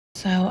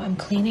So I'm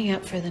cleaning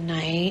up for the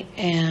night,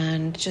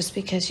 and just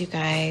because you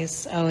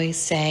guys always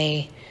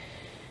say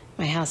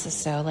my house is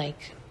so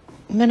like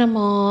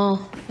minimal,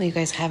 well, you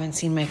guys haven't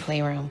seen my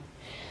playroom.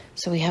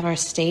 So we have our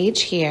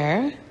stage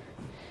here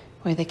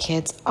where the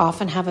kids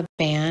often have a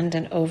band,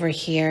 and over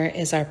here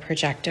is our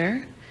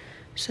projector.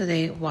 So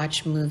they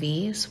watch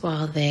movies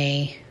while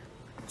they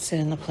sit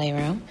in the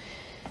playroom.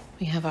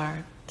 We have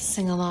our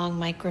sing-along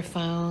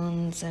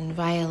microphones and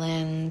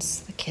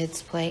violins. The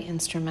kids play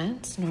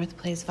instruments. North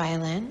plays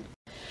violin.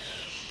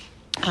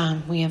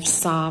 We have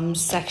Psalms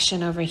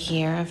section over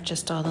here of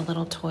just all the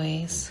little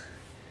toys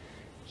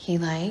he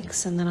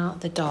likes. And then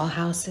the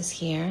dollhouse is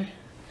here.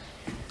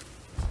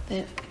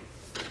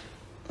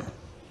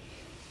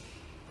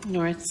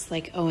 North's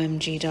like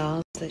OMG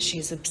dolls that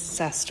she's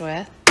obsessed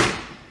with.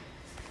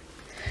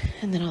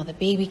 And then all the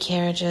baby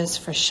carriages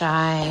for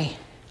Shy.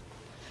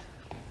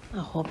 A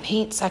whole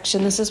paint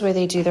section. This is where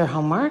they do their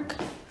homework.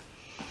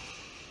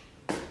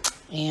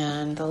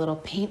 And the little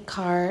paint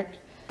cart.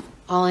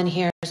 All in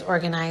here is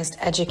organized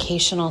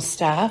educational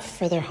stuff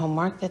for their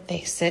homework that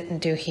they sit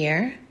and do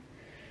here.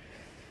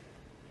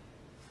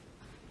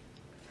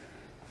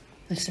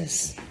 This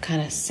is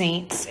kind of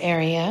Saints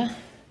area.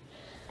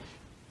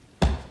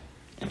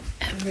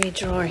 Every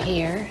drawer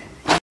here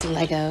is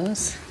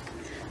Legos.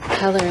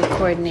 Color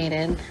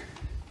coordinated.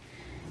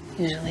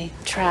 Usually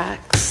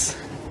tracks,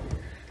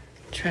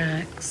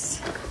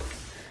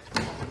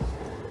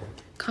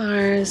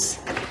 cars.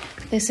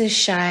 This is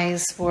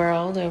Shy's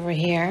world over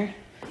here.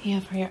 You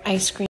have your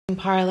ice cream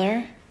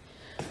parlor,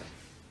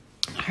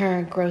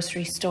 her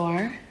grocery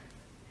store,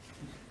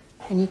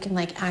 and you can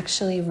like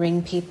actually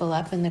ring people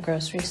up in the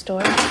grocery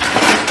store.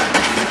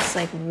 It's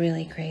like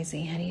really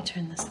crazy. How do you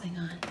turn this thing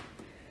on?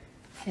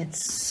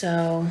 It's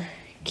so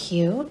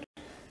cute.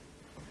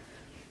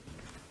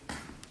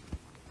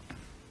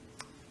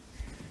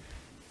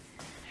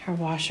 Her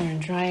washer and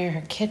dryer,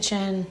 her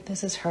kitchen.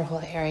 This is her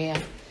whole area.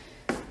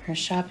 Her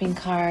shopping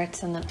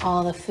carts, and then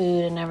all the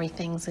food and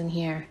everything's in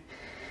here.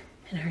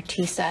 And her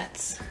tea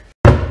sets.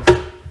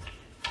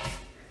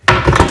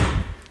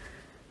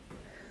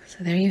 So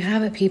there you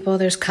have it, people.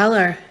 There's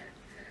color.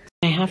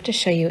 I have to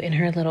show you in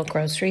her little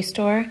grocery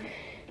store.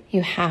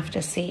 You have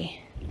to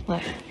see.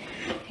 Look,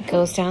 it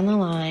goes down the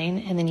line,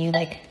 and then you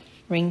like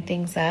ring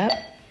things up.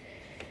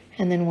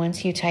 And then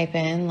once you type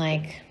in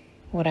like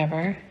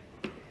whatever,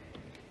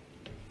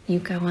 you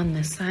go on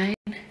this side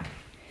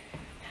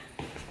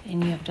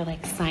and you have to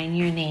like sign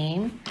your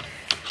name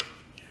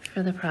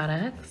for the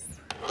products.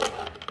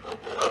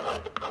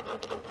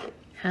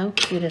 How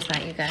cute is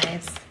that, you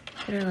guys?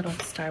 Look at her little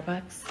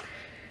Starbucks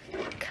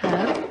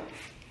cup.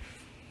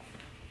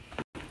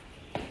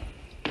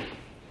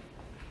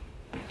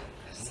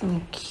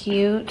 Some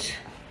cute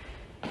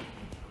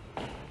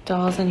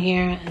dolls in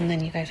here. And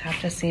then you guys have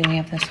to see we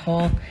have this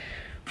whole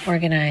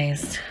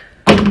organized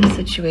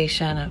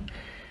situation of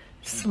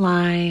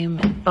slime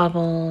and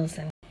bubbles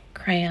and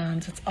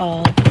crayons. It's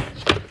all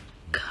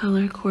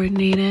color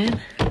coordinated.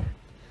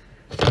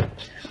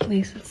 At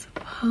least it's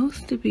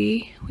supposed to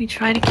be. We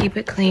try to keep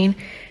it clean.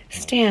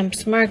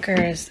 Stamps,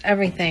 markers,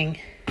 everything.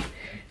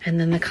 And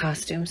then the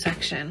costume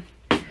section.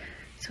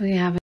 So we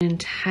have an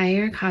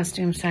entire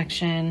costume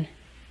section.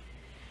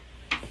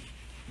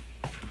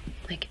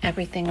 Like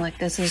everything, like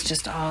this is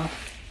just all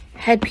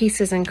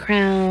headpieces and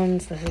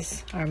crowns. This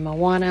is our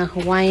Moana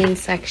Hawaiian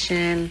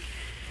section.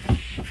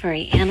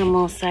 Furry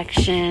animal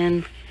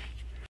section.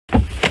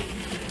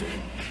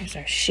 There's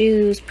our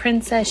shoes,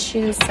 princess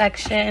shoes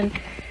section.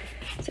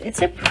 So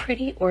it's a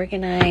pretty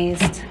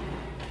organized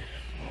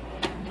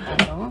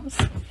puzzles.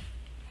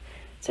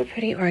 It's a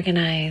pretty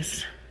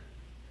organized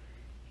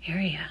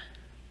area.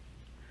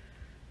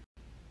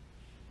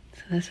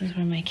 So this is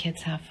where my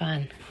kids have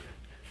fun.